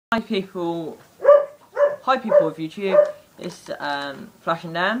Hi people of YouTube, it's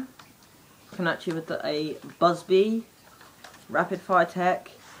Flashing Dan, coming at you with a Buzzbee rapid fire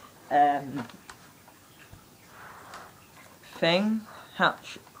tech thing,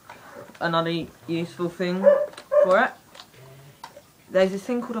 another useful thing for it. There's this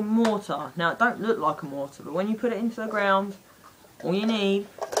thing called a mortar. Now it don't look like a mortar, but when you put it into the ground, all you need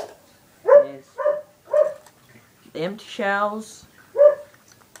is the empty shells,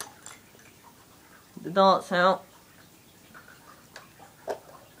 the darts out,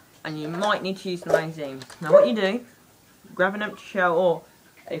 and you might need to use the magazine. Now what you do, grab an empty shell or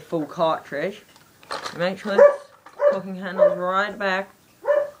a full cartridge, you make sure this cocking handle's right back,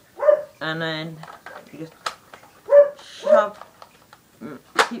 and then you just shove,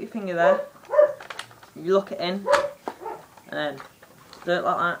 keep your finger there, you lock it in, and then do it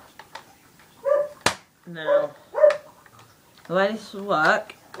like that. Now, the way this will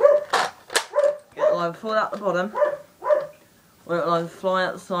work, it'll either fall out the bottom, or it'll either fly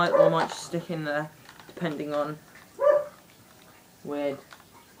out the side, or it might just stick in there, depending on with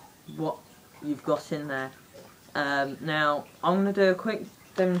what you've got in there. Now, I'm going to do a quick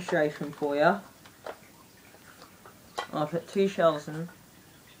demonstration for you. I'll put 2 shells in.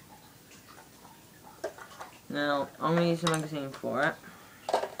 Now, I'm going to use a magazine for it.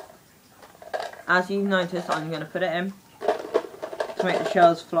 As you've noticed, I'm going to put it in to make the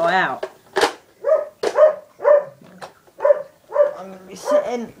shells fly out. I'm going to be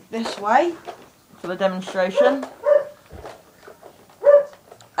sitting this way for the demonstration.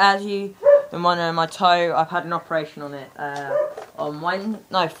 As you might know, my toe, I've had an operation on it. On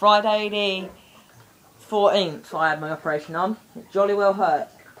Friday the 14th, I had my operation on. It jolly well hurt.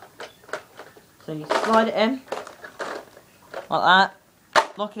 So you slide it in, like that,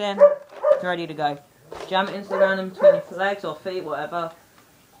 lock it in, it's ready to go. Jam it into the ground in between your legs or feet, whatever,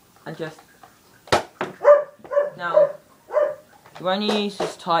 and just... Now, you only use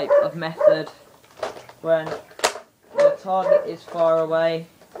this type of method when your target is far away,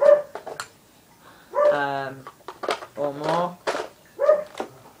 or more.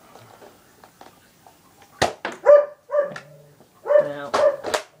 Now,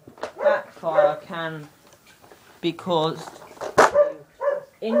 backfire can be caused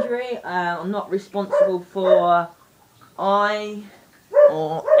injury. I'm not responsible for eye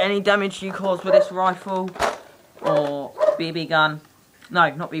or any damage you cause with this rifle or BB gun. No,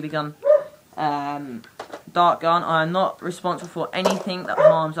 not BB gun. Dart gun. I'm not responsible for anything that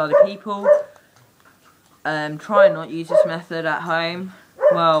harms other people. Try and not use this method at home.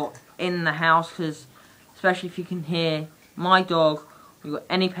 Well, in the house, because especially if you can hear my dog, you've got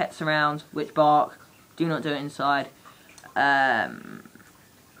any pets around which bark, do not do it inside.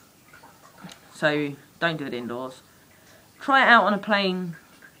 So don't do it indoors. Try it out on a plain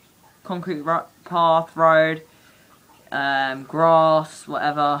concrete path, road, grass,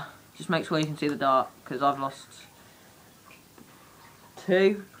 whatever. Just make sure you can see the dart, because I've lost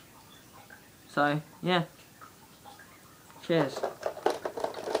 2. So yeah. Cheers.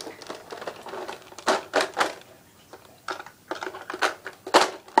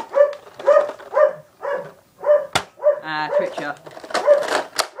 Twitcher.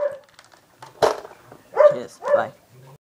 Cheers. Bye.